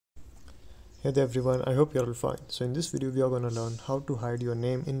Hey there everyone, I hope you're all fine. So in this video we are going to learn how to hide your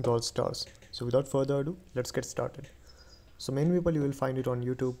name in Brawl Stars. So without further ado, let's get started. So many people you will find it on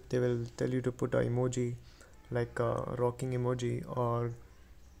YouTube, they will tell you to put a emoji like a rocking emoji or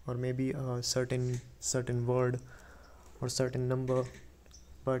maybe a certain word or certain number,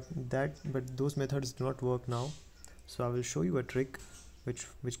 but those methods do not work now. So I will show you a trick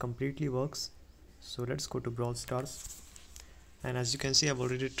which completely works. So let's go to Brawl Stars. And as you can see, I've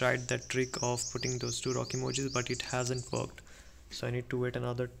already tried that trick of putting those two rock emojis, but it hasn't worked. So I need to wait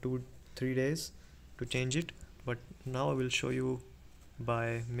another 2-3 days to change it. But now I will show you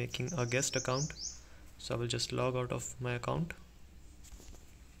by making a guest account. So I will just log out of my account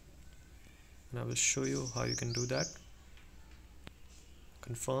and I will show you how you can do that.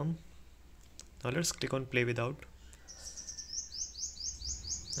 Confirm. Now let's click on play without.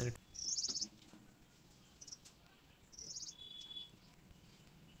 And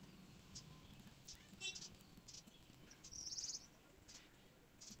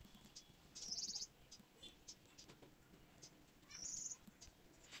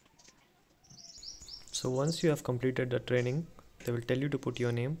so once you have completed the training, they will tell you to put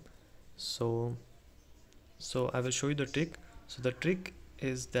your name. So I will show you the trick. So the trick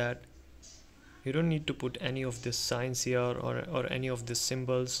is that you don't need to put any of these signs here or any of these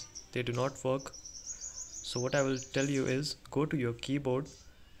symbols. They do not work. So what I will tell you is go to your keyboard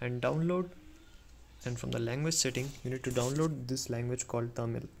and download, and from the language setting you need to download this language called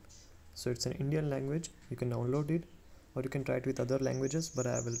Tamil. So it's an Indian language. You can download it or you can try it with other languages, but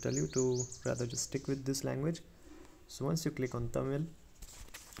I will tell you to rather just stick with this language. So once you click on Tamil,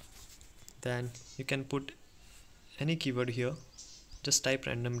 then you can put any keyword here. Just type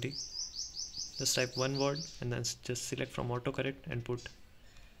randomly, just type one word and then just select from autocorrect and put,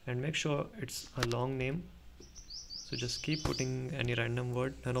 and make sure it's a long name. So just keep putting any random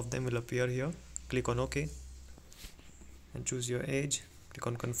word, none of them will appear here. Click on OK and choose your age, click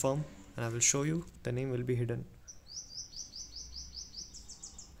on confirm, and I will show you the name will be hidden.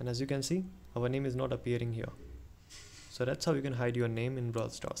 And as you can see, our name is not appearing here. So that's how you can hide your name in Brawl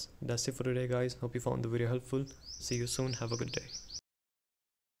Stars. That's it for today guys, hope you found the video helpful. See you soon, have a good day.